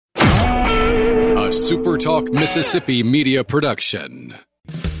SuperTalk Mississippi media production.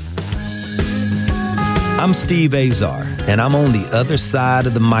 I'm Steve Azar, and I'm on the other side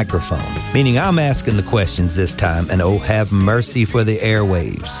of the microphone, meaning I'm asking the questions this time, and oh, have mercy for the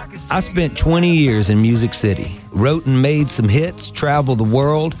airwaves. I spent 20 years in Music City, wrote and made some hits, traveled the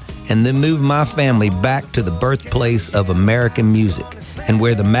world, and then moved my family back to the birthplace of American music and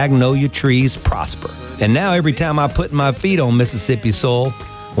where the magnolia trees prosper. And now every time I put my feet on Mississippi soil,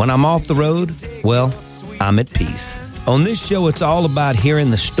 when I'm off the road, well, I'm at peace. On this show, it's all about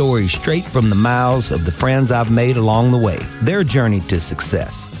hearing the stories straight from the mouths of the friends I've made along the way, their journey to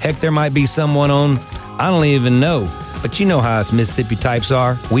success. Heck, there might be someone on, I don't even know, but you know how us Mississippi types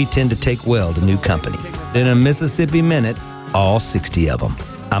are. We tend to take well to new company. In a Mississippi Minute, all 60 of them.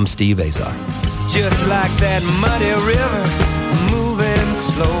 I'm Steve Azar. It's just like that muddy river, moving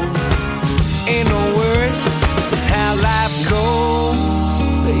slow. Ain't no worries, it's how life goes,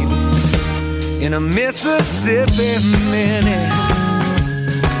 baby. In a Mississippi Minute.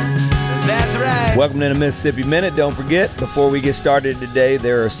 That's right. Welcome to the Mississippi Minute. Don't forget, before we get started today,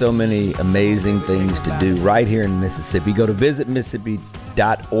 there are so many amazing things to do right here in Mississippi. Go to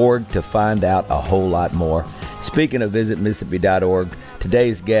visitmississippi.org to find out a whole lot more. Speaking of visitmississippi.org,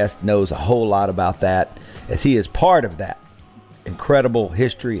 today's guest knows a whole lot about that, as he is part of that incredible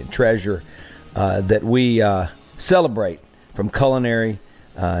history and treasure that we celebrate, from culinary.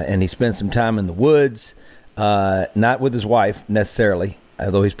 And he spent some time in the woods, not with his wife necessarily,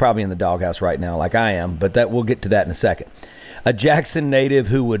 although he's probably in the doghouse right now like I am, but we'll get to that in a second. A Jackson native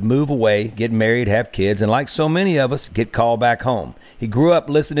who would move away, get married, have kids, and like so many of us, get called back home. He grew up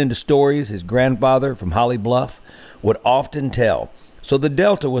listening to stories his grandfather from Holly Bluff would often tell. So the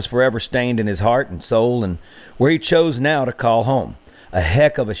Delta was forever stained in his heart and soul, and where he chose now to call home. A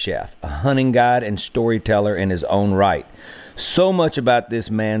heck of a chef, a hunting guide, and storyteller in his own right. So much about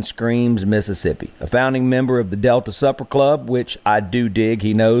this man screams Mississippi. A founding member of the Delta Supper Club, which I do dig,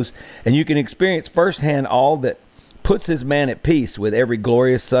 he knows. And you can experience firsthand all that puts this man at peace with every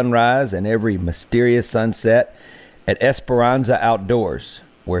glorious sunrise and every mysterious sunset at Esperanza Outdoors,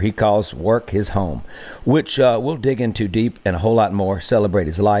 where he calls work his home, which we'll dig into deep and a whole lot more. Celebrate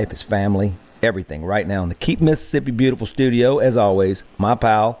his life, his family, everything right now in the Keep Mississippi Beautiful studio. As always, my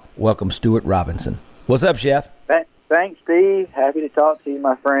pal, welcome Stuart Robinson. What's up, Chef? Thanks, Steve. Happy to talk to you,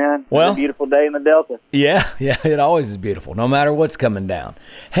 my friend. Well, it's a beautiful day in the Delta. Yeah, it always is beautiful, no matter what's coming down.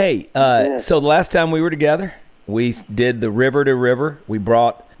 Hey, so the last time we were together, we did the River to River. We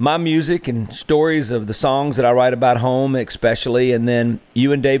brought my music and stories of the songs that I write about home, especially, and then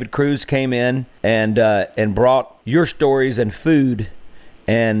you and David Cruz came in and brought your stories and food.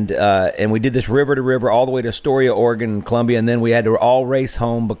 And we did this River to River all the way to Astoria, Oregon, and Columbia, and then we had to all race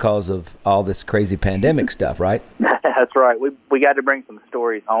home because of all this crazy pandemic stuff, right? That's right. We got to bring some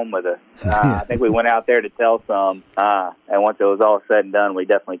stories home with us. I think we went out there to tell some, and once it was all said and done, we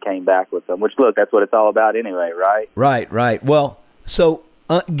definitely came back with some, which, look, that's what it's all about anyway, right? Right. Well, so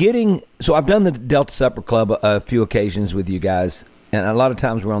I've done the Delta Supper Club a few occasions with you guys, and a lot of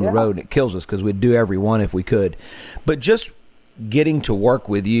times we're on the road, and it kills us because we'd do every one if we could. But just getting to work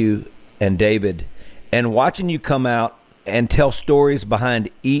with you and David and watching you come out and tell stories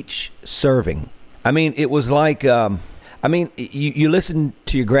behind each serving. I mean, it was like, you listened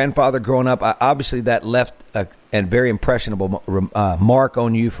to your grandfather growing up. Obviously, that left a very impressionable mark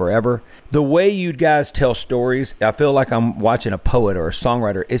on you forever. The way you guys tell stories, I feel like I'm watching a poet or a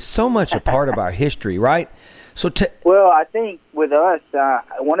songwriter. It's so much a part of our history, right? Well, I think with us,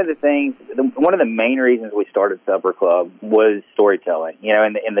 one of the main reasons we started Supper Club was storytelling. You know,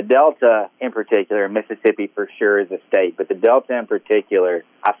 in the Delta in particular, Mississippi for sure is a state, but the Delta in particular,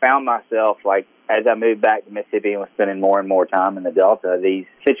 I found myself, like, as I moved back to Mississippi and was spending more and more time in the Delta, these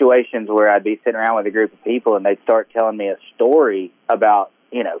situations where I'd be sitting around with a group of people and they'd start telling me a story about,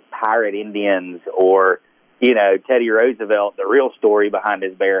 pirate Indians or Teddy Roosevelt, the real story behind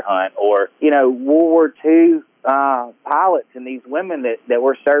his bear hunt, or, World War II pilots and these women that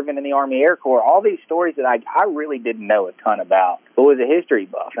were serving in the Army Air Corps, all these stories that I really didn't know a ton about, but was a history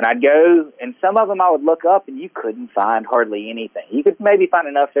buff. And I'd go, and some of them I would look up, and you couldn't find hardly anything. You could maybe find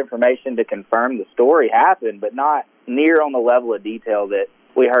enough information to confirm the story happened, but not near on the level of detail that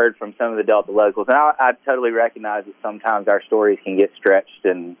we heard from some of the Delta locals. And I totally recognize that sometimes our stories can get stretched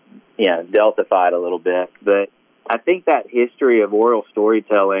and, Delta-fied a little bit. But I think that history of oral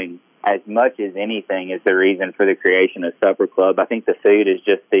storytelling, as much as anything, is the reason for the creation of Supper Club. I think the food is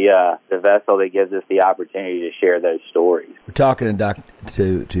just the vessel that gives us the opportunity to share those stories. We're talking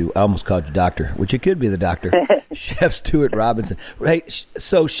to I almost called you doctor, which it could be the doctor, Chef Stuart Robinson. Hey,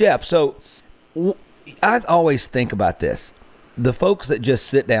 so Chef, I always think about this. the folks that just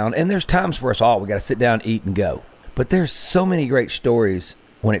sit down, and there's times for us all, we got to sit down, eat, and go. But there's so many great stories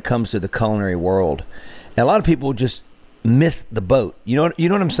when it comes to the culinary world. And a lot of people just miss the boat. You know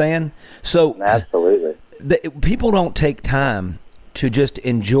what I'm saying? So absolutely, people don't take time to just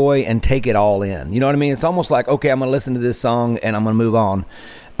enjoy and take it all in. You know what I mean? It's almost like, okay, I'm going to listen to this song and I'm going to move on.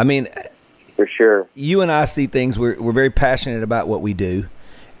 I mean, for sure. You and I see things. We're very passionate about what we do,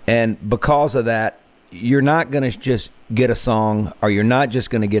 and because of that, you're not going to just get a song, or you're not just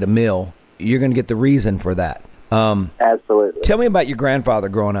going to get a meal. You're going to get the reason for that. Absolutely. Tell me about your grandfather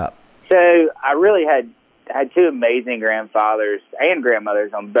growing up. So I really had two amazing grandfathers and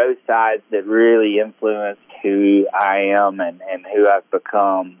grandmothers on both sides that really influenced who I am and who I've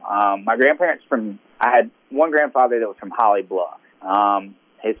become. My grandparents I had one grandfather that was from Holly Bluff.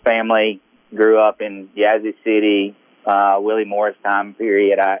 His family grew up in Yazoo City, Willie Morris time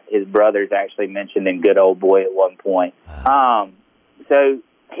period. His brothers actually mentioned in Good Old Boy at one point. So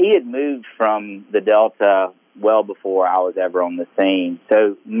he had moved from the Delta well before I was ever on the scene.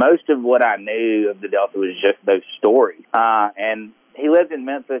 So most of what I knew of the Delta was just those stories. And he lived in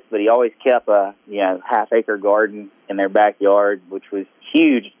Memphis, but he always kept a half-acre garden in their backyard, which was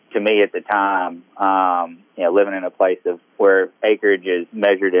huge to me at the time. Living in a place where acreage is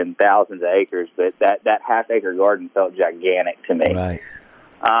measured in thousands of acres, but that half-acre garden felt gigantic to me. Right.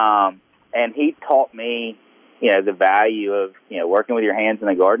 And he taught me, the value of, working with your hands in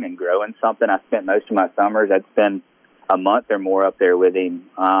the garden and growing something. I spent most of my summers, I'd spend a month or more up there with him.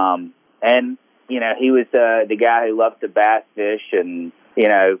 And, he was the guy who loved to bass fish and,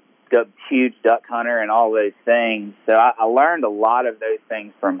 huge duck hunter and all those things. So I learned a lot of those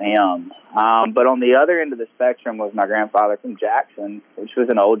things from him. But on the other end of the spectrum was my grandfather from Jackson, which was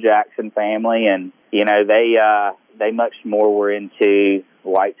an old Jackson family. And, they much more were into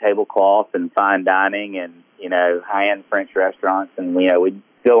white tablecloth and fine dining and, high-end French restaurants. And, we'd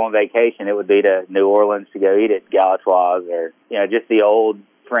go on vacation. It would be to New Orleans to go eat at Galatoire's or, just the old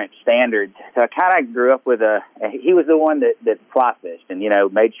French standards. So I kind of grew up with he was the one that fly fished and,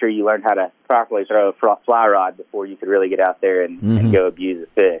 made sure you learned how to properly throw a fly rod before you could really get out there and go abuse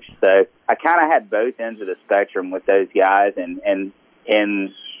a fish. So I kind of had both ends of the spectrum with those guys, and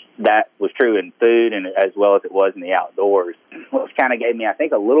that was true in food and as well as it was in the outdoors, which kind of gave me, I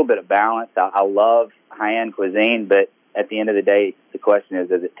think, a little bit of balance. I love high-end cuisine, but at the end of the day, the question is,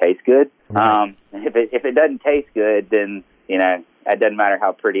 does it taste good? Right. If it doesn't taste good, then, it doesn't matter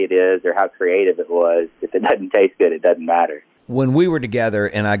how pretty it is or how creative it was. If it doesn't taste good, it doesn't matter. When we were together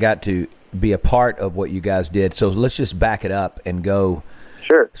and I got to be a part of what you guys did, so let's just back it up and go.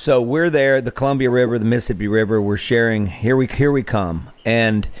 Sure. So we're there, the Columbia River, the Mississippi River, we're sharing, here we come.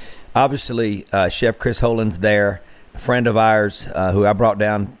 And obviously, Chef Chris Holin's there, a friend of ours who I brought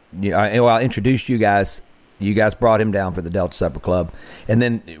down. I introduced you guys. You guys brought him down for the Delta Supper Club. And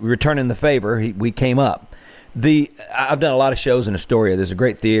then returning the favor, we came up. I've done a lot of shows in Astoria. There's a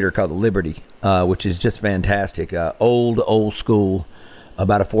great theater called the Liberty, which is just fantastic. Old school,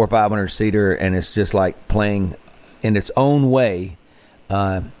 about a 400 or 500 seater, and it's just like playing in its own way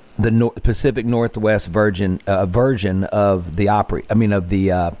the Pacific Northwest version of the Opry. I mean of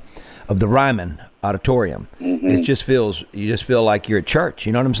the Ryman Auditorium. Mm-hmm. You just feel like you're at church.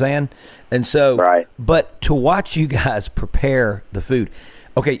 You know what I'm saying? And so, right. But to watch you guys prepare the food.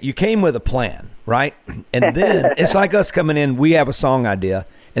 Okay, you came with a plan, right? And then it's like us coming in, we have a song idea,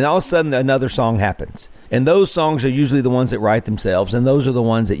 and all of a sudden another song happens. And those songs are usually the ones that write themselves, and those are the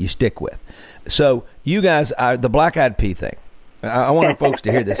ones that you stick with. So you guys, the Black Eyed Pea thing, I want folks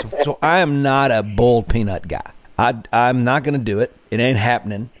to hear this. So I am not a boiled peanut guy. I'm not going to do it. It ain't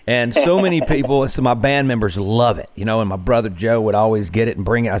happening. And so many people, so my band members love it, and my brother Joe would always get it and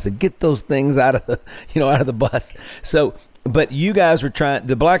bring it. I said, get those things out of the bus. So, but you guys were trying,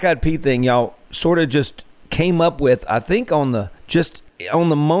 the Black Eyed Pea thing, y'all sort of just came up with, I think on the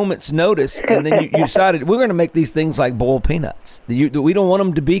moment's notice, and then you decided we're going to make these things like boiled peanuts. We don't want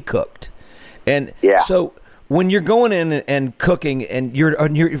them to be cooked. And so when you're going in and cooking, and you're,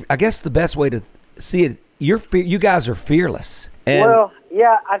 I guess the best way to see it, you guys are fearless. And well,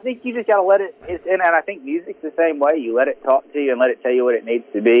 yeah, I think you just got to let it, and I think music's the same way. You let it talk to you and let it tell you what it needs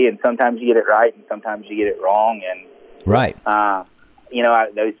to be, and sometimes you get it right, and sometimes you get it wrong. And right,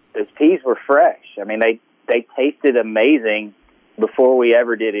 those peas were fresh. I mean, they tasted amazing before we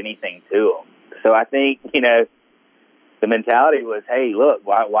ever did anything to them. So I think the mentality was, hey, look,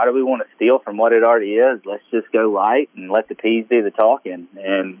 why do we want to steal from what it already is? Let's just go light and let the peas do the talking.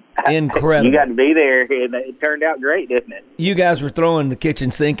 And incredible. You got to be there, and it turned out great, didn't it? You guys were throwing the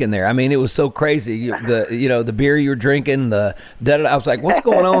kitchen sink in there. I mean, it was so crazy. The beer you were drinking, I was like, what's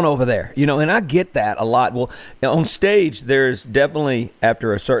going on over there? And I get that a lot. Well, on stage, there's definitely,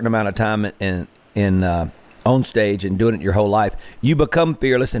 after a certain amount of time in on stage and doing it your whole life, you become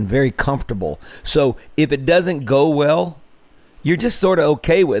fearless and very comfortable. So if it doesn't go well, you're just sort of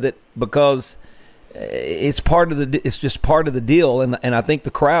okay with it, because it's just part of the deal. And I think the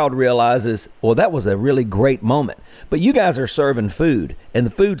crowd realizes, well, that was a really great moment. But you guys are serving food, and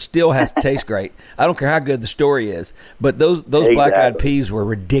the food still has to taste great. I don't care how good the story is, but those Exactly. Black-eyed peas were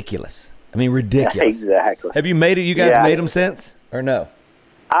ridiculous. I mean, ridiculous. Exactly. Have you made it? You guys made them since, or no?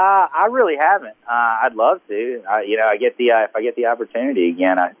 I really haven't. I'd love to. If I get the opportunity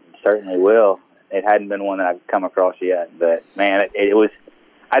again, I certainly will. It hadn't been one that I've come across yet, but man, it was.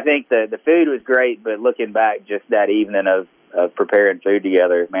 I think the food was great, but looking back, just that evening of preparing food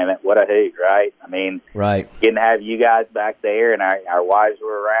together, man, what a hoot, right? I mean, right. Getting to have you guys back there, and our wives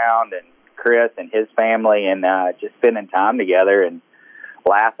were around, and Chris and his family, and just spending time together and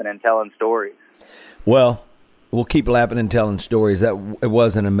laughing and telling stories. Well, we'll keep laughing and telling stories. It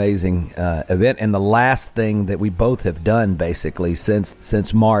was an amazing event, and the last thing that we both have done basically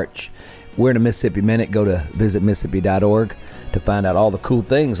since March, we're in a Mississippi Minute. Go to visitmississippi.org to find out all the cool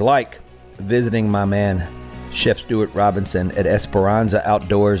things, like visiting my man Chef Stuart Robinson at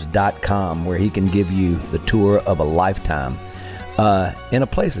EsperanzaOutdoors.com, where he can give you the tour of a lifetime in a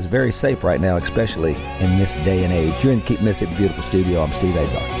place that's very safe right now, especially in this day and age. You're in the Keep Mississippi Beautiful studio. I'm Steve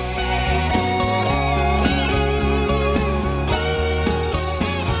Azar.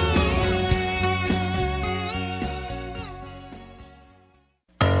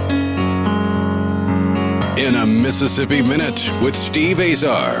 In a Mississippi Minute with Steve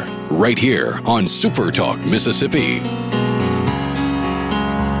Azar, right here on Super Talk Mississippi.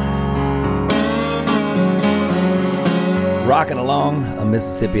 Rocking along a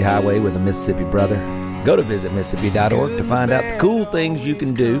Mississippi highway with a Mississippi brother. Go to visitmississippi.org to find out the cool things you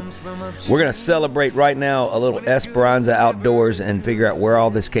can do. We're going to celebrate right now a little Esperanza Outdoors and figure out where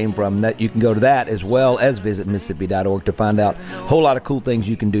all this came from. That you can go to that, as well as visitmississippi.org, to find out a whole lot of cool things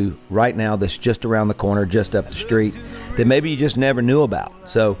you can do right now that's just around the corner, just up the street, that maybe you just never knew about.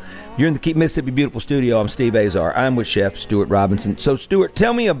 So you're in the Keep Mississippi Beautiful studio. I'm Steve Azar. I'm with Chef Stuart Robinson. So Stuart,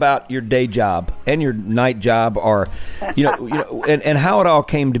 tell me about your day job and your night job, or and how it all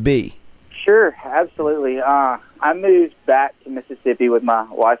came to be. Sure, absolutely. I moved back to Mississippi with my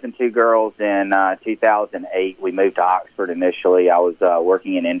wife and two girls in 2008. We moved to Oxford initially. I was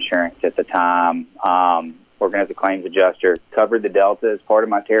working in insurance at the time, working as a claims adjuster, covered the Delta as part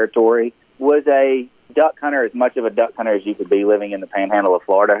of my territory, was a duck hunter, as much of a duck hunter as you could be living in the panhandle of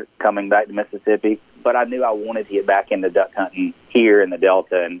Florida, coming back to Mississippi. But I knew I wanted to get back into duck hunting here in the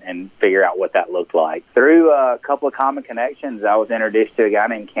Delta and figure out what that looked like. Through a couple of common connections, I was introduced to a guy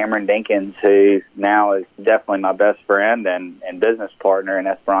named Cameron Dinkins, who now is definitely my best friend and business partner in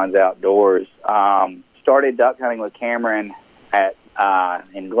Esperanza Outdoors. Started duck hunting with Cameron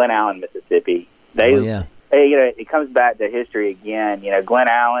in Glen Allen, Mississippi. It comes back to history again. Glen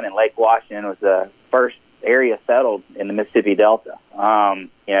Allen and Lake Washington was the first area settled in the Mississippi Delta.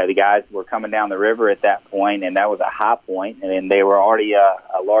 The guys were coming down the river at that point, and that was a high point, and then there were already a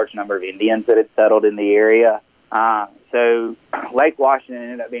large number of Indians that had settled in the area. So Lake Washington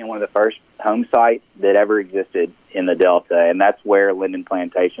ended up being one of the first home sites that ever existed in the Delta, and that's where Linden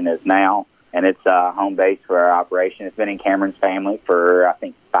Plantation is now, and it's home base for our operation. It's been in Cameron's family for, I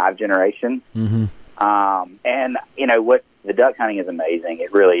think, 5 generations. Mm-hmm. What the duck hunting is amazing.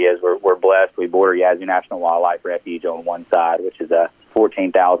 It really is. We're blessed. We border Yazoo National Wildlife Refuge on one side, which is a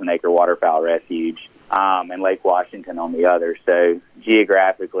 14,000-acre waterfowl refuge, and Lake Washington on the other. So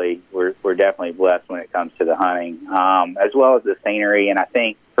geographically, we're definitely blessed when it comes to the hunting, as well as the scenery. And I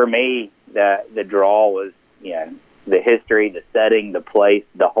think for me, the draw was, the history, the setting, the place,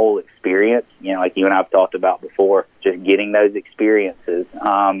 the whole experience, like you and I have talked about before, just getting those experiences.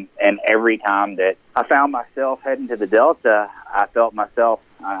 And every time that I found myself heading to the Delta, I felt myself,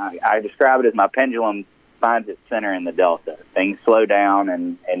 I describe it as my pendulum finds its center in the Delta. Things slow down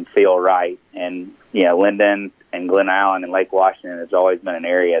and feel right. And, Linden and Glen Allen and Lake Washington has always been an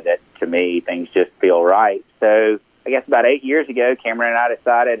area that, to me, things just feel right. So I guess about 8 years ago, Cameron and I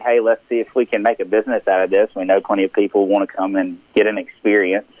decided, hey, let's see if we can make a business out of this. We know plenty of people want to come and get an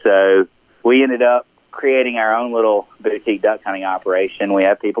experience. So we ended up creating our own little boutique duck hunting operation. We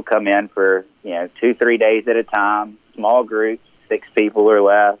have people come in for, 2-3 days at a time, small groups, 6 people or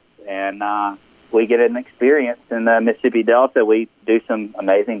less. And we get an experience in the Mississippi Delta. We do some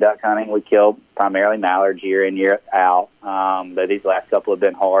amazing duck hunting. We kill primarily mallards year in, year out, but these last couple have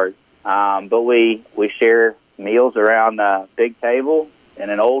been hard. But we share meals around the big table in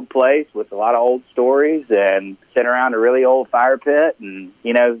an old place with a lot of old stories, and sit around a really old fire pit and,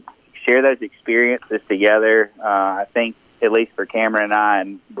 share those experiences together. I think, at least for Cameron and I,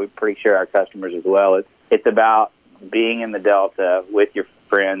 and we're pretty sure our customers as well, it's about being in the Delta with your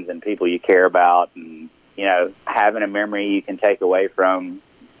friends and people you care about, and, having a memory you can take away from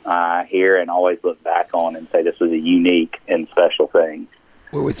here and always look back on and say this was a unique and special thing.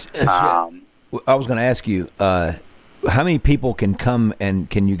 I was going to ask you, how many people can come and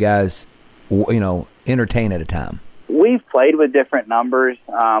can you guys, entertain at a time? We've played with different numbers.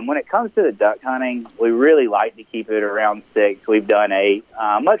 When it comes to the duck hunting, we really like to keep it around 6. We've done 8.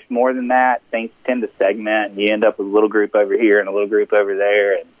 Much more than that, things tend to segment, and you end up with a little group over here and a little group over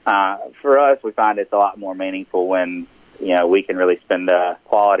there. And for us, we find it's a lot more meaningful when, we can really spend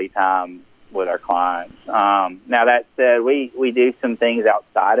quality time with our clients. Now, that said, we do some things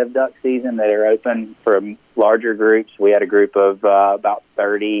outside of duck season that are open for larger groups. We had a group of about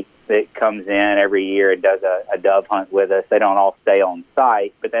 30 that comes in every year and does a dove hunt with us. They don't all stay on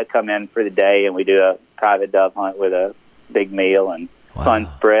site, but they come in for the day, and we do a private dove hunt with a big meal and fun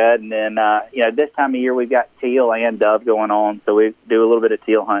spread. And then, this time of year we've got teal and dove going on, so we do a little bit of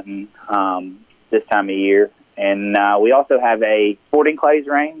teal hunting this time of year. And we also have a sporting clays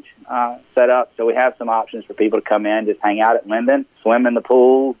range set up, so we have some options for people to come in, just hang out at Linden, swim in the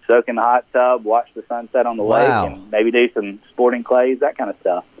pool, soak in the hot tub, watch the sunset on the lake, and maybe do some sporting clays, that kind of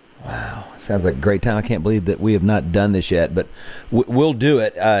stuff. Wow, sounds like a great time. I can't believe that we have not done this yet, but we'll do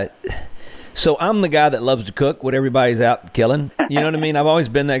it. So I'm the guy that loves to cook what everybody's out killing. You know what I mean? I've always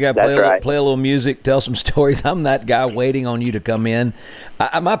been that guy. Play a little music, tell some stories. I'm that guy waiting on you to come in.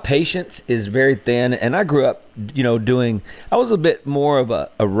 My patience is very thin, and I grew up, I was a bit more of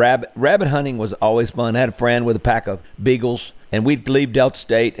a rabbit hunting was always fun. I had a friend with a pack of beagles, and we'd leave Delta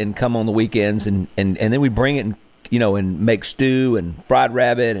State and come on the weekends, and then we'd bring it and make stew and fried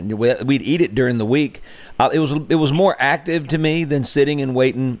rabbit, and we'd eat it during the week. It was more active to me than sitting and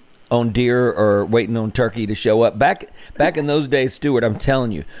waiting on deer or waiting on turkey to show up. Back in those days, Stuart, I'm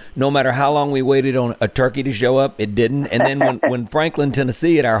telling you, no matter how long we waited on a turkey to show up, it didn't. And then when Franklin,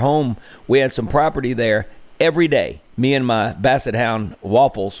 Tennessee, at our home, we had some property there. Every day, me and my Basset Hound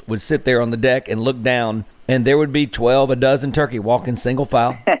Waffles would sit there on the deck and look down, and there would be a dozen turkey walking single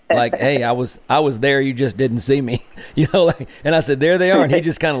file. Like, hey, I was there, you just didn't see me. And I said, there they are, and he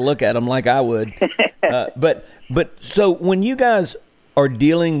just kind of look at them like I would. But so when you guys are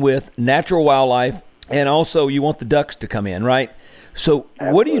dealing with natural wildlife, and also you want the ducks to come in, right? So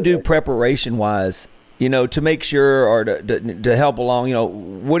Absolutely. What do you do preparation-wise, to make sure, or to help along?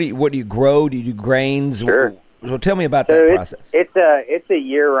 What do you grow? Do you do grains? Sure. So tell me about that process. It's a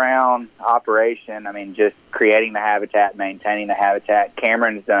year-round operation. I mean, just creating the habitat, maintaining the habitat.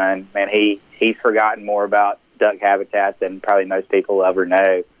 Cameron's done, man, he's forgotten more about duck habitat than probably most people will ever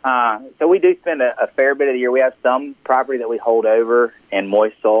know. So we do spend a fair bit of the year. We have some property that we hold over in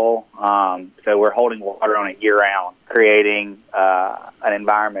moist soil. So we're holding water on it year-round, creating an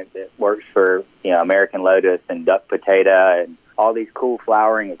environment that works for American lotus and duck potato and all these cool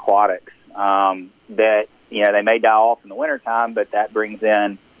flowering aquatics that they may die off in the wintertime, but that brings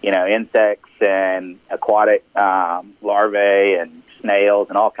in insects and aquatic larvae and snails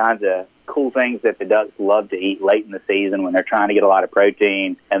and all kinds of cool things that the ducks love to eat late in the season when they're trying to get a lot of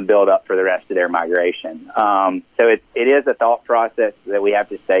protein and build up for the rest of their migration. So it is a thought process that we have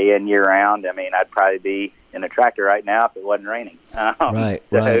to stay in year-round. I mean, I'd probably be in a tractor right now if it wasn't raining. Right.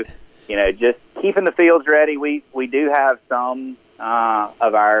 Just keeping the fields ready. We do have some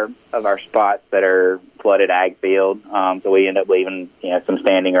of our spots that are flooded ag field, so we end up leaving some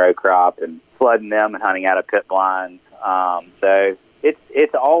standing row crop and flooding them and hunting out of pit blinds. So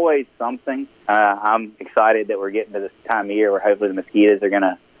it's always something. I'm excited that we're getting to this time of year where hopefully the mosquitoes are going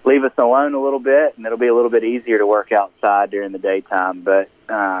to leave us alone a little bit, and it'll be a little bit easier to work outside during the daytime. But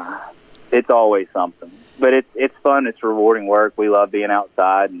it's always something. But it's fun. It's rewarding work. We love being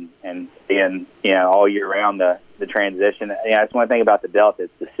outside and being all year round. The transition. That's one thing about the Delta.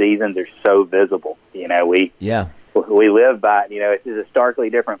 It's the seasons are so visible. We live by, it's a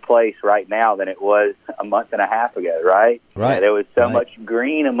starkly different place right now than it was a month and a half ago, right? Right. There was so much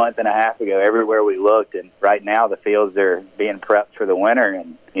green a month and a half ago everywhere we looked, and right now the fields are being prepped for the winter,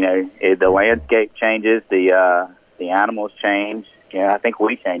 and, the landscape changes, the animals change. I think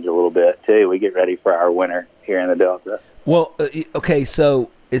we change a little bit, too. We get ready for our winter here in the Delta. Well, okay,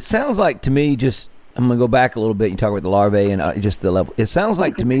 so it sounds like to me I'm going to go back a little bit. You talk about the larvae and just the level. It sounds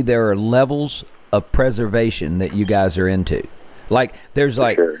like to me there are levels of preservation that you guys are into. Like there's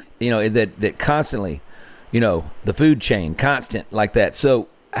like, sure. That constantly, the food chain, constant like that. So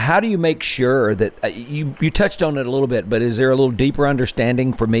how do you make sure that you touched on it a little bit, but is there a little deeper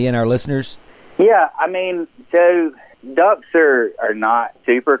understanding for me and our listeners? Yeah, I mean, so ducks are not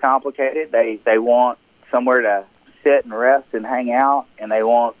super complicated. They want somewhere to sit and rest and hang out, and they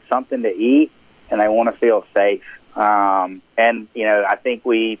want something to eat, and they want to feel safe. And, I think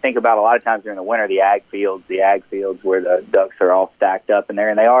we think about a lot of times during the winter, the ag fields where the ducks are all stacked up in there,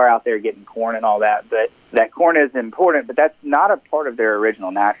 and they are out there getting corn and all that. But that corn is important, but that's not a part of their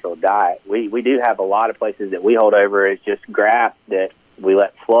original natural diet. We do have a lot of places that we hold over as just grass that we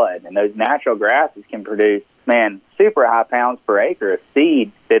let flood. And those natural grasses can produce, super high pounds per acre of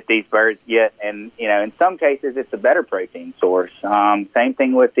seed that these birds get. And, in some cases, it's a better protein source. Same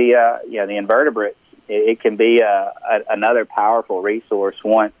thing with the invertebrates. It can be another powerful resource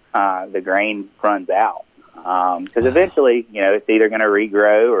once the grain runs out. Because eventually, it's either going to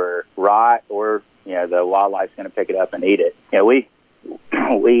regrow or rot, or the wildlife's going to pick it up and eat it. We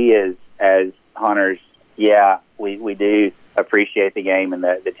as hunters, we do appreciate the game and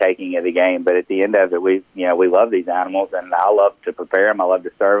the taking of the game. But at the end of it, we love these animals, and I love to prepare them. I love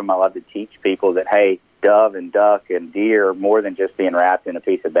to serve them. I love to teach people that, hey, dove and duck and deer are more than just being wrapped in a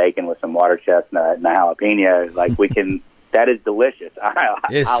piece of bacon with some water chestnut and a jalapeno. Like that is delicious.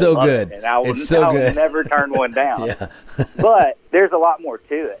 It's so good. And I will never turn one down. Yeah. But there's a lot more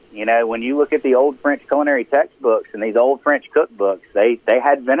to it. When you look at the old French culinary textbooks and these old French cookbooks, they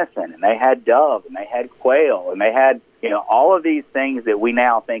had venison and they had dove and they had quail and they had, all of these things that we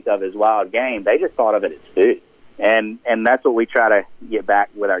now think of as wild game. They just thought of it as food. And that's what we try to get back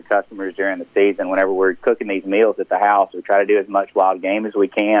with our customers during the season. Whenever we're cooking these meals at the house, we try to do as much wild game as we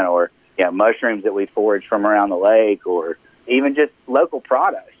can, or mushrooms that we forage from around the lake, or even just local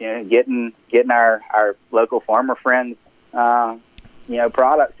products. Getting our local farmer friends,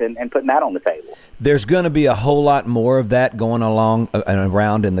 products and putting that on the table. There's going to be a whole lot more of that going along and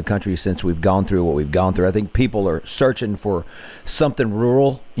around in the country since we've gone through what we've gone through. I think people are searching for something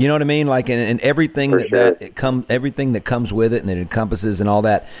rural. You know what I mean? Like in everything everything that comes with it and it encompasses and all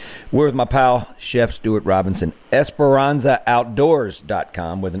that. We're with my pal, Chef Stuart Robinson,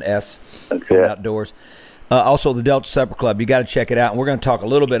 EsperanzaOutdoors.com with an S. Outdoors. Also, the Delta Supper Club. You got to check it out, and we're going to talk a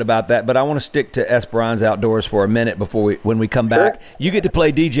little bit about that. But I want to stick to Esperanza Outdoors for a minute when we come back. You get to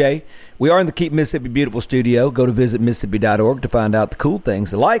play DJ. We are in the Keep Mississippi Beautiful studio. Go to visitmississippi.org to find out the cool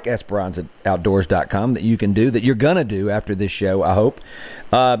things like EsperanzaOutdoors.com that you can do, that you're going to do after this show, I hope.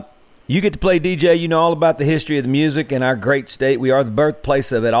 You get to play DJ. You know all about the history of the music in our great state. We are the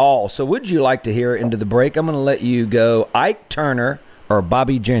birthplace of it all. So would you like to hear into the break? I'm going to let you go Ike Turner or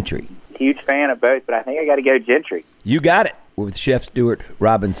Bobby Gentry. Huge fan of both, but I think I got to go Gentry. You got it. We're with Chef Stuart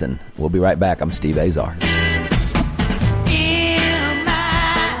Robinson. We'll be right back. I'm Steve Azar.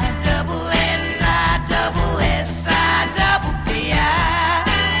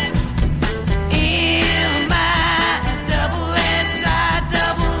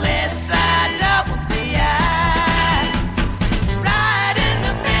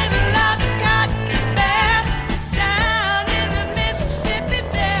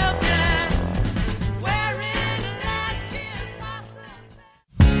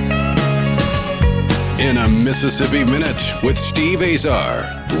 In a Mississippi Minute with Steve Azar,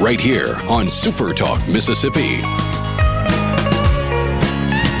 right here on Super Talk Mississippi.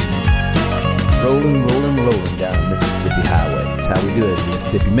 Rolling down the Mississippi Highway. That's how we do it.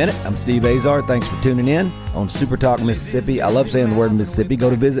 Mississippi Minute. I'm Steve Azar. Thanks for tuning in on Super Talk Mississippi. I love saying the word Mississippi. Go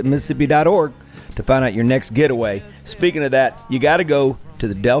to visitmississippi.org to find out your next getaway. Speaking of that, you got to go to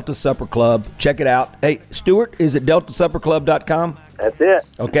the Delta Supper Club. Check it out. Hey, Stuart, is it deltasupperclub.com? That's it.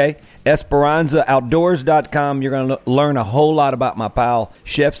 Okay. EsperanzaOutdoors.com. You're going to learn a whole lot about my pal,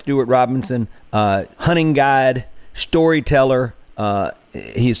 Chef Stuart Robinson, hunting guide, storyteller.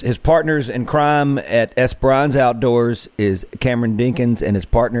 His partners in crime at Esperanza Outdoors is Cameron Dinkins, and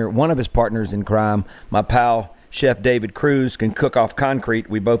one of his partners in crime, my pal, Chef David Cruz, can cook off concrete.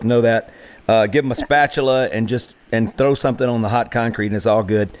 We both know that. Give him a spatula and throw something on the hot concrete, and it's all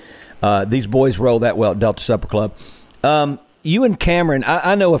good. These boys roll that well at Delta Supper Club. You and Cameron,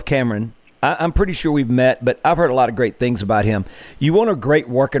 I know of Cameron. I'm pretty sure we've met, but I've heard a lot of great things about him. You want a great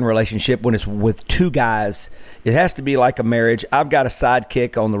working relationship when it's with two guys. It has to be like a marriage. I've got a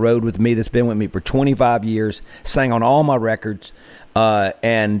sidekick on the road with me that's been with me for 25 years, sang on all my records,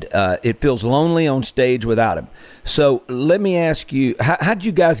 and it feels lonely on stage without him. So let me ask you, how did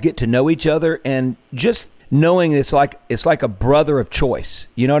you guys get to know each other? And just knowing it's like a brother of choice.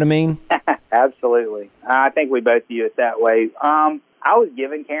 You know what I mean? Absolutely. I think we both view it that way. I was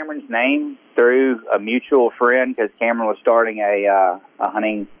given Cameron's name through a mutual friend because Cameron was starting a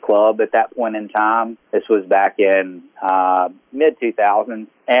hunting club at that point in time. This was back in mid-2000s.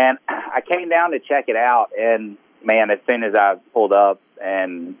 And I came down to check it out. And, man, as soon as I pulled up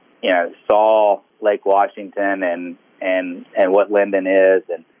and, saw Lake Washington and what Linden is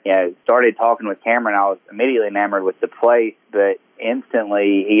and, started talking with Cameron, I was immediately enamored with the place. But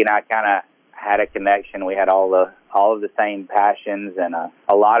instantly, he and I kind of had a connection. We had all of the same passions and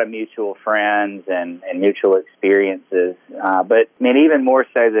a lot of mutual friends and mutual experiences. But I mean, even more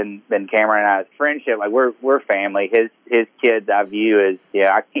so than Cameron and I's friendship, like we're family. His kids I view as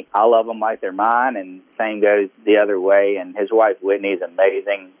I love them like they're mine, and same goes the other way. And his wife Whitney is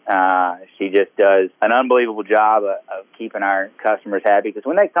amazing. She just does an unbelievable job of keeping our customers happy, because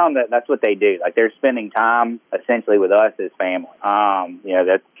when they come, that's what they do. Like, they're spending time essentially with us as family.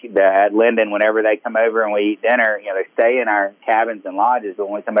 That's at Linden. Whenever they come over and we eat dinner, they stay in our cabins and lodges, but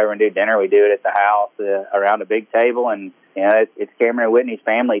when we come over and do dinner, we do it at the house around a big table, and it's Cameron and Whitney's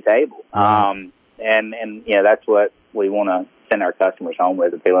family table. And that's what we want to send our customers home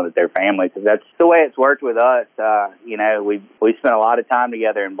with, the feeling that they're family, because that's the way it's worked with us. We spent a lot of time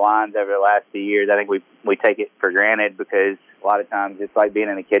together in blinds over the last few years. I think we take it for granted, because a lot of times it's like being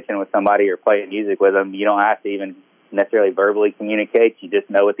in the kitchen with somebody or playing music with them. You don't have to even necessarily verbally communicate. You just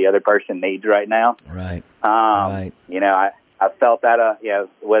know what the other person needs right now. Right. Right. I felt that,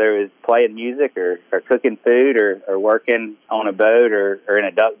 whether it was playing music or cooking food or working on a boat or in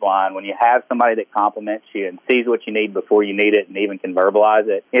a duck blind, when you have somebody that compliments you and sees what you need before you need it and even can verbalize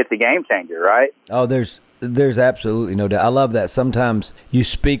it, it's a game changer, right? Oh, there's absolutely no doubt. I love that. Sometimes you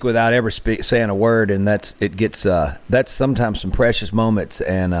speak without ever saying a word, and that's that's sometimes some precious moments,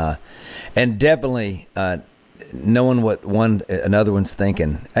 and definitely knowing what another one's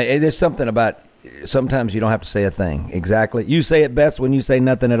thinking. There's something about, sometimes you don't have to say a thing. Exactly. You say it best when you say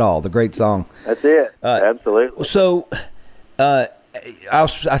nothing at all. The great song. That's it. Absolutely. So I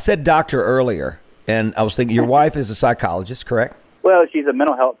said doctor earlier, and I was thinking your wife is a psychologist, correct? Well, she's a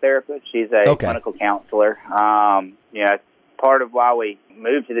mental health therapist. She's a clinical counselor. Part of why we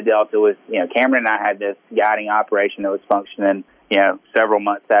moved to the Delta was, Cameron and I had this guiding operation that was functioning, several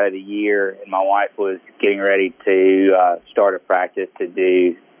months out of the year, and my wife was getting ready to start a practice to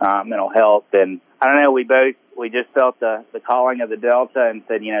do mental health. And I don't know, we just felt the calling of the Delta and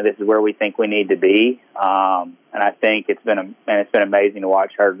said, this is where we think we need to be. And I think it's been amazing to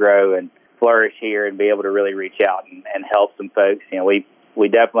watch her grow and flourish here and be able to really reach out and help some folks. We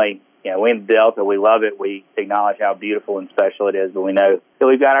definitely, we in the Delta, we love it. We acknowledge how beautiful and special it is, but we know that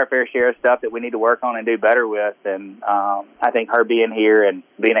we've got our fair share of stuff that we need to work on and do better with. And I think her being here and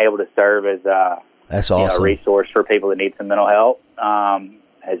being able to serve as that's awesome. A resource for people that need some mental health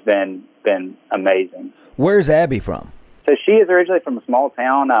has been amazing. Where's Abby from? So she is originally from a small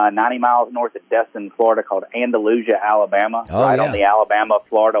town 90 miles north of Destin, Florida, called Andalusia, Alabama, on the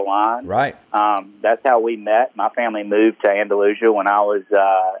Alabama-Florida line. Right. That's how we met. My family moved to Andalusia when I was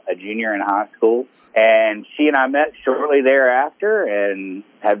a junior in high school, and she and I met shortly thereafter and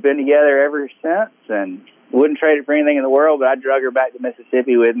have been together ever since, and wouldn't trade it for anything in the world, but I drug her back to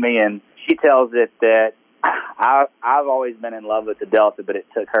Mississippi with me, and she tells it that I've always been in love with the Delta, but it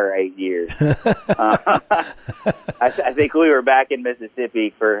took her 8 years. I think we were back in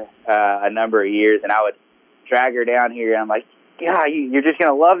Mississippi for a number of years, and I would drag her down here, and I'm like, God, you're just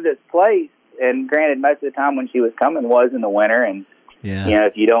going to love this place. And granted, most of the time when she was coming was in the winter, and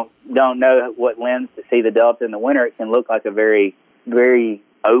if you don't know what lends to see the Delta in the winter, it can look like a very, very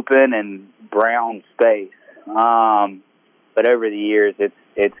open and brown space. But over the years,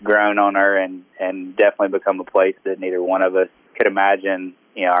 it's grown on her and definitely become a place that neither one of us could imagine,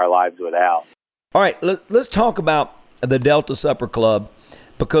 our lives without. All right, let's talk about the Delta Supper Club,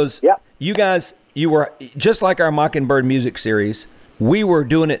 because you guys, you were just like our Mockingbird music series. We were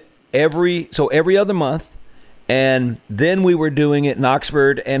doing it every other month, and then we were doing it in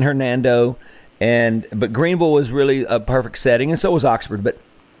Oxford and Hernando, but Greenville was really a perfect setting, and so was Oxford. But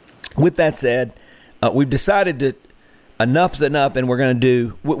with that said, we've decided to enough's enough, and we're going to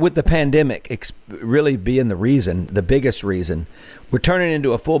do, with the pandemic really being the biggest reason, we're turning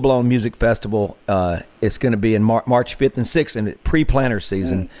into a full-blown music festival. It's going to be in March 5th and 6th in pre-planner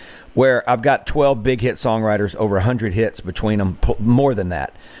season, where I've got 12 big hit songwriters, over 100 hits between them, more than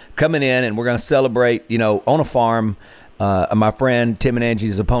that, coming in, and we're going to celebrate, on a farm. My friend Tim and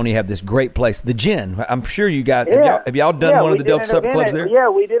Angie Zapponi have this great place, the Gin. I'm sure you guys have y'all done one of the Delta Supper Clubs there? Yeah,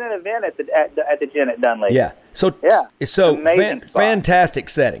 we did an event at the Gin at Dunleavy. Yeah, so fantastic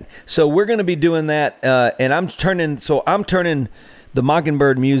setting. So we're going to be doing that, and I'm turning the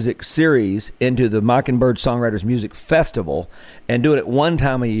Mockingbird Music Series into the Mockingbird Songwriters Music Festival and doing it one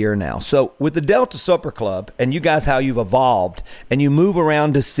time a year now. So with the Delta Supper Club and you guys, how you've evolved and you move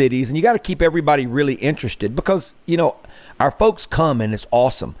around to cities, and you got to keep everybody really interested because, you know, our folks come and it's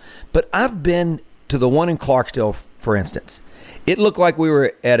awesome. But I've been to the one in Clarksdale, for instance. It looked like we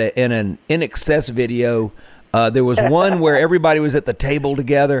were in an In Excess video. There was one where everybody was at the table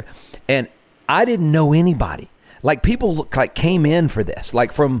together, and I didn't know anybody. Like, people came in for this,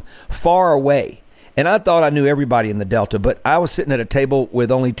 like from far away. And I thought I knew everybody in the Delta, but I was sitting at a table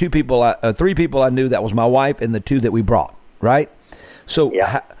with only three people I knew. That was my wife and the two that we brought, right? So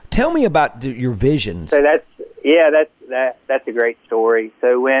tell me about your visions. So that's a great story.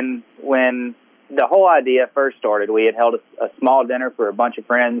 So when the whole idea first started, we had held a small dinner for a bunch of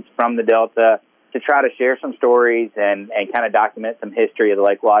friends from the Delta to try to share some stories and kind of document some history of the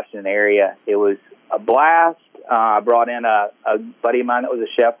Lake Washington area. It was a blast. I brought in a buddy of mine that was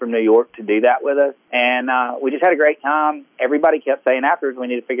a chef from New York to do that with us, and we just had a great time. Everybody kept saying afterwards, we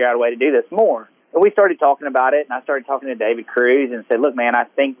need to figure out a way to do this more. And we started talking about it, and I started talking to David Cruz and said, look, man, I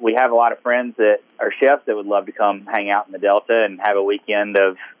think we have a lot of friends that are chefs that would love to come hang out in the Delta and have a weekend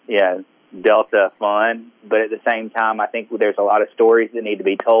of, Delta fun, but at the same time, I think there's a lot of stories that need to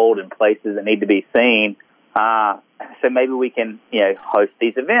be told and places that need to be seen. So maybe we can, host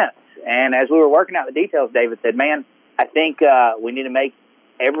these events. And as we were working out the details, David said, man, I think we need to make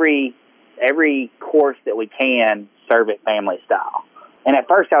every course that we can serve it family style. And at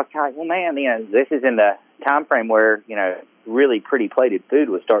first I was kind of like, well, man, this is in the time frame where, really pretty plated food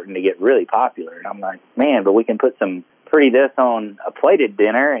was starting to get really popular. And I'm like, man, but we can put some pretty this on a plated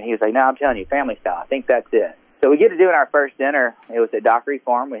dinner. And he was like, no, I'm telling you, family style. I think that's it. So we get to doing our first dinner. It was at Dockery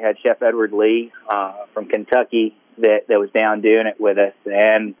Farm. We had Chef Edward Lee from Kentucky that was down doing it with us.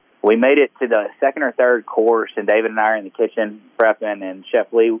 And we made it to the second or third course, and David and I are in the kitchen prepping, and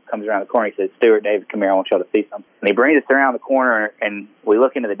Chef Lee comes around the corner. He says, Stuart, David, come here. I want y'all to see something. And he brings us around the corner, and we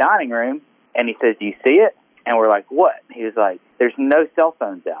look into the dining room, and he says, do you see it? And we're like, what? He was like, there's no cell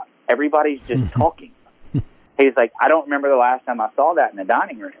phones out. Everybody's just talking. He's like, I don't remember the last time I saw that in the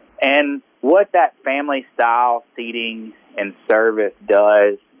dining room. And what that family-style seating and service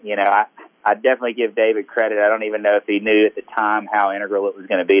does, I definitely give David credit. I don't even know if he knew at the time how integral it was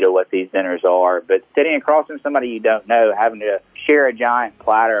going to be to what these dinners are. But sitting across from somebody you don't know, having to share a giant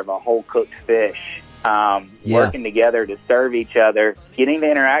platter of a whole cooked fish, working together to serve each other, getting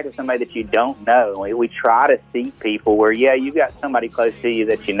to interact with somebody that you don't know. We try to seat people where, you've got somebody close to you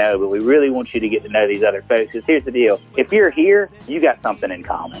that you know, but we really want you to get to know these other folks. Because here's the deal. If you're here, you got something in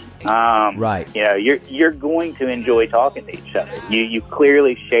common. Right. You're going to enjoy talking to each other. You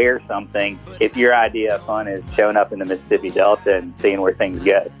clearly share something if your idea of fun is showing up in the Mississippi Delta and seeing where things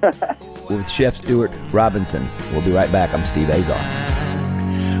go. With Chef Stuart Robinson. We'll be right back. I'm Steve Azar.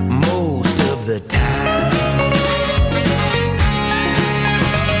 Most of the time.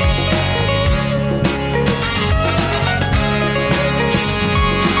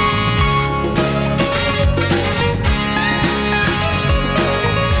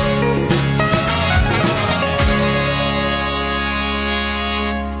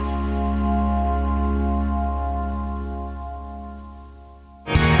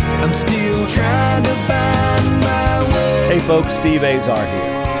 I'm still trying to find my way. Hey folks, Steve Azar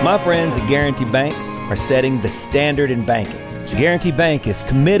here. My friends at Guarantee Bank are setting the standard in banking. Guarantee Bank is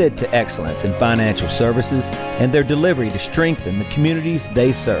committed to excellence in financial services and their delivery to strengthen the communities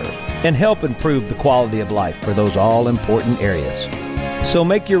they serve and help improve the quality of life for those all-important areas. So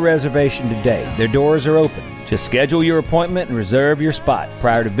make your reservation today. Their doors are open. Just schedule your appointment and reserve your spot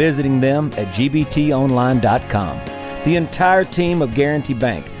prior to visiting them at gbtonline.com. The entire team of Guarantee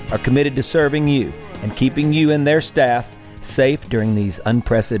Bank are committed to serving you and keeping you and their staff safe during these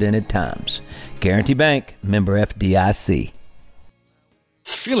unprecedented times. Guarantee Bank, member FDIC.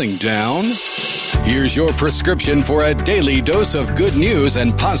 Feeling down? Here's your prescription for a daily dose of good news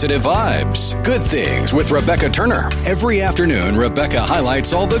and positive vibes. Good Things with Rebecca Turner. Every afternoon, Rebecca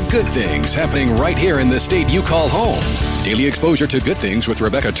highlights all the good things happening right here in the state you call home. Daily exposure to Good Things with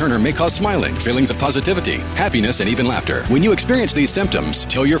Rebecca Turner may cause smiling, feelings of positivity, happiness, and even laughter. When you experience these symptoms,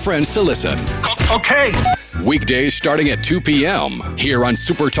 tell your friends to listen. Okay. Weekdays starting at 2 p.m. here on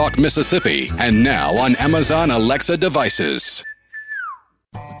Super Talk Mississippi and now on Amazon Alexa devices.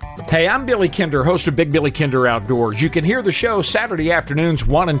 Hey, I'm Billy Kinder, host of Big Billy Kinder Outdoors. You can hear the show Saturday afternoons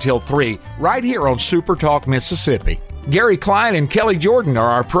 1 until 3 right here on Super Talk Mississippi. Gary Klein and Kelly Jordan are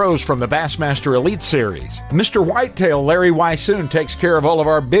our pros from the Bassmaster Elite Series. Mr. Whitetail Larry Wysoon takes care of all of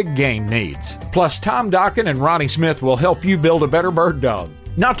our big game needs. Plus, Tom Dokken and Ronnie Smith will help you build a better bird dog.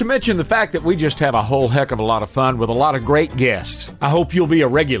 Not to mention the fact that we just have a whole heck of a lot of fun with a lot of great guests. I hope you'll be a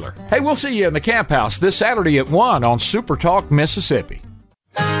regular. Hey, we'll see you in the Camp House this Saturday at 1 on Super Talk Mississippi.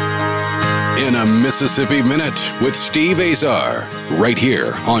 In a Mississippi Minute with Steve Azar, right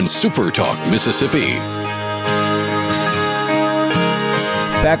here on Super Talk Mississippi.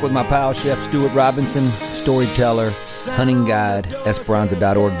 Back with my pal, Chef Stuart Robinson, storyteller, hunting guide,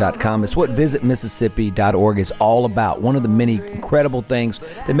 Esperanza.org.com. It's what visitmississippi.org is all about. One of the many incredible things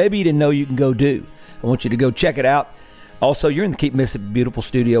that maybe you didn't know you can go do. I want you to go check it out. Also, you're in the Keep Mississippi Beautiful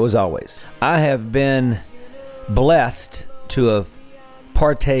studio as always. I have been blessed to have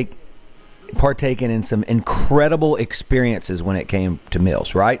partaken in some incredible experiences when it came to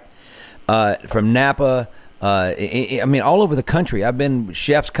meals, right? From Napa, I mean, all over the country. I've been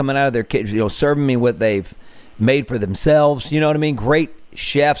chefs coming out of their kitchen, serving me what they've made for themselves. You know what I mean? Great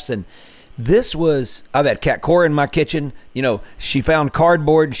chefs. And this was, I've had Kat Cora in my kitchen. She found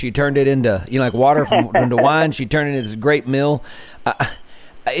cardboard and she turned it into, like water into wine. She turned it into this great meal.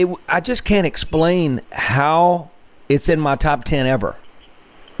 I just can't explain how it's in my top 10 ever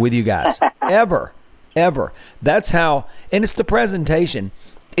with you guys. Ever. That's how, and it's the presentation.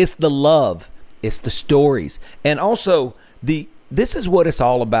 It's the love. It's the stories. And also, this is what it's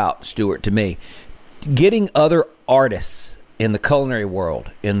all about, Stuart, to me. Getting other artists in the culinary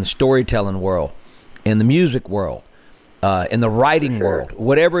world, in the storytelling world, in the music world, in the writing world,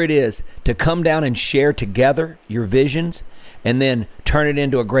 whatever it is, to come down and share together your visions and then turn it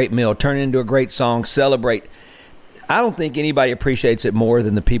into a great meal, turn it into a great song, celebrate. I don't think anybody appreciates it more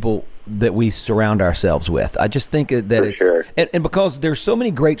than the people that we surround ourselves with. I just think that it's... Sure. And because there's so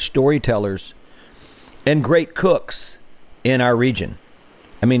many great storytellers and great cooks in our region.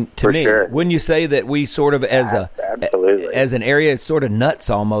 I mean, to me, wouldn't you say that we sort of, as an area, it's sort of nuts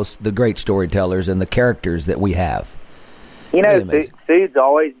almost, the great storytellers and the characters that we have? Food's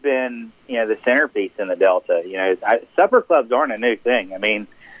always been, the centerpiece in the Delta. Supper clubs aren't a new thing. I mean,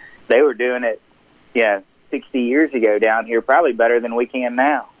 they were doing it, 60 years ago down here, probably better than we can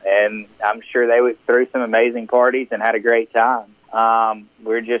now. And I'm sure they threw some amazing parties and had a great time.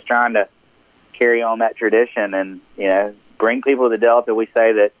 We're just trying to carry on that tradition and, bring people to the Delta. We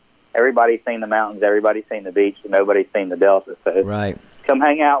say that everybody's seen the mountains, everybody's seen the beach, but nobody's seen the Delta. So come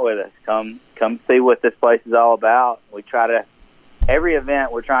hang out with us. Come see what this place is all about. We try to, every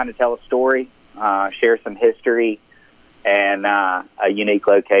event, we're trying to tell a story, share some history, and a unique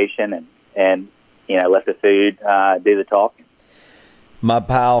location, and let the food do the talking. My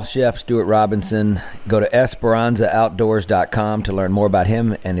pal, Chef Stuart Robinson. Go to EsperanzaOutdoors.com to learn more about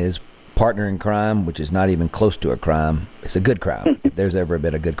him and his partner in crime, which is not even close to a crime. It's a good crime, if there's ever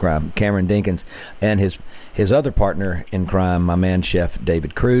been a good crime. Cameron Dinkins, and his other partner in crime, my man, Chef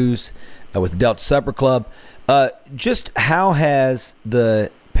David Cruz, with Delta Supper Club. Just how has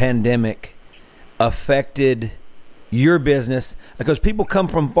the pandemic affected your business? Because people come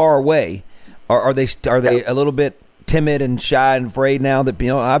from far away. Are they a little bit timid and shy and afraid now that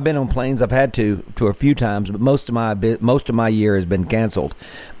I've been on planes, I've had to a few times, but most of my year has been canceled,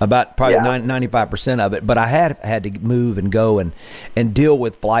 about probably 95% of it. But I had to move and go and deal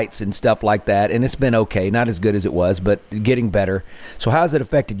with flights and stuff like that, and it's been okay, not as good as it was, but getting better. So how has it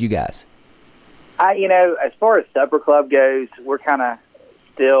affected you guys? As far as Supper Club goes, we're kind of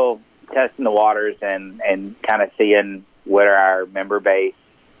still testing the waters and kind of seeing what our member base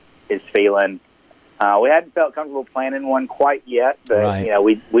is feeling. We hadn't felt comfortable planning one quite yet, but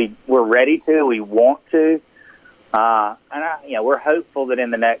we're ready to. We want to, and we're hopeful that in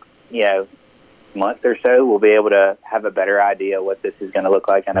the next month or so we'll be able to have a better idea what this is going to look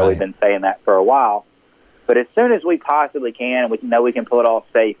like. I know we've been saying that for a while, but as soon as we possibly can, we know we can pull it off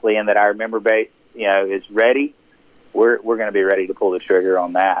safely, and that our member base is ready. We're going to be ready to pull the trigger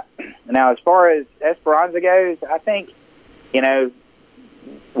on that. Now, as far as Esperanza goes, I think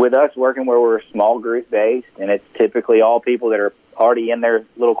with us working where we're small group based, and it's typically all people that are already in their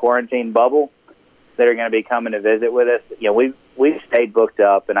little quarantine bubble that are going to be coming to visit with us. We've stayed booked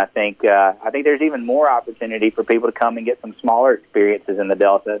up, and I think there's even more opportunity for people to come and get some smaller experiences in the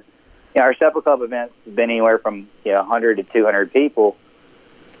Delta. Our Supper Club events have been anywhere from 100 to 200 people.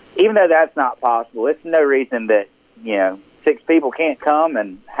 Even though that's not possible, it's no reason that 6 people can't come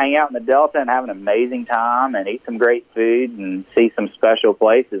and hang out in the Delta and have an amazing time and eat some great food and see some special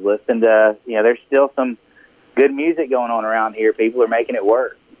places. Listen to, there's still some good music going on around here. People are making it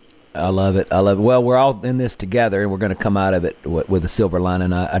work. I love it. Well, we're all in this together, and we're going to come out of it with a silver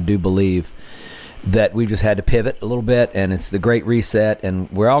lining. I do believe that we just had to pivot a little bit, and it's the Great Reset, and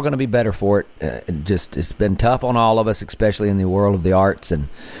we're all going to be better for it. It's been tough on all of us, especially in the world of the arts, and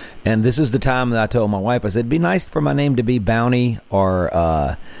this is the time that I told my wife, I said, it'd be nice for my name to be Bounty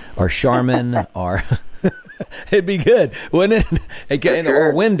or Charmin or it'd be good, wouldn't it?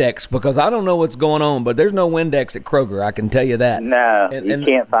 Or Windex, because I don't know what's going on, but there's no Windex at Kroger, I can tell you that. No, you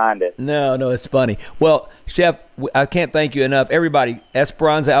can't find it. No, it's funny. Well, Chef, I can't thank you enough. Everybody,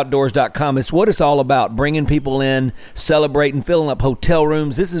 EsperanzaOutdoors.com. It's what it's all about, bringing people in, celebrating, filling up hotel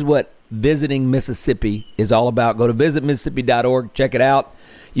rooms. This is what visiting Mississippi is all about. Go to visitmississippi.org. Check it out.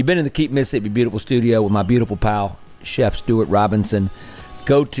 You've been in the Keep Mississippi Beautiful studio with my beautiful pal, Chef Stuart Robinson.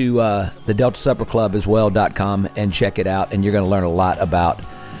 Go to the Delta Supper Club as well.com and check it out, and you're going to learn a lot about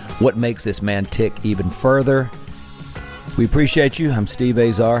what makes this man tick even further. We appreciate you. I'm Steve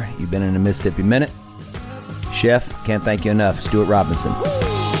Azar. You've been in the Mississippi Minute. Chef, can't thank you enough. Stuart Robinson.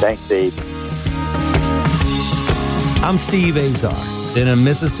 Thanks, Steve. I'm Steve Azar. In a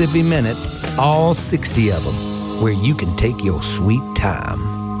Mississippi Minute, all 60 of them, where you can take your sweet time.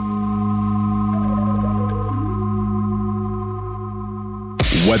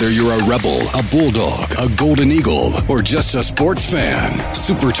 Whether you're a Rebel, a Bulldog, a Golden Eagle, or just a sports fan,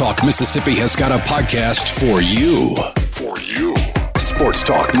 Super Talk Mississippi has got a podcast for you. For you. Sports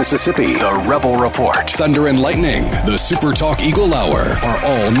Talk Mississippi, the Rebel Report, Thunder and Lightning, the Super Talk Eagle Hour are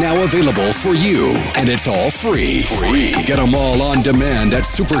all now available for you. And it's all free. Get them all on demand at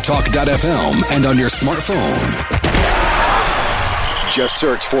supertalk.fm and on your smartphone. Just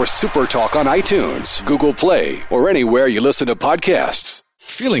search for Super Talk on iTunes, Google Play, or anywhere you listen to podcasts.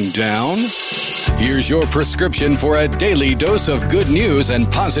 Feeling down? Here's your prescription for a daily dose of good news and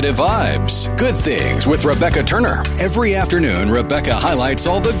positive vibes. Good Things with Rebecca Turner. Every afternoon, Rebecca highlights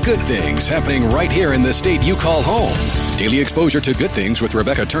all the good things happening right here in the state you call home. Daily exposure to Good Things with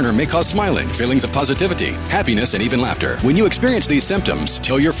Rebecca Turner may cause smiling, feelings of positivity, happiness, and even laughter. When you experience these symptoms,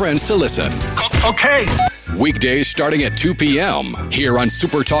 tell your friends to listen. Okay. Weekdays starting at 2 p.m. here on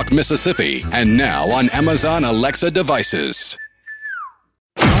Super Talk Mississippi, and now on Amazon Alexa devices.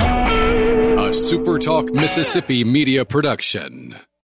 A Super Talk Mississippi media production.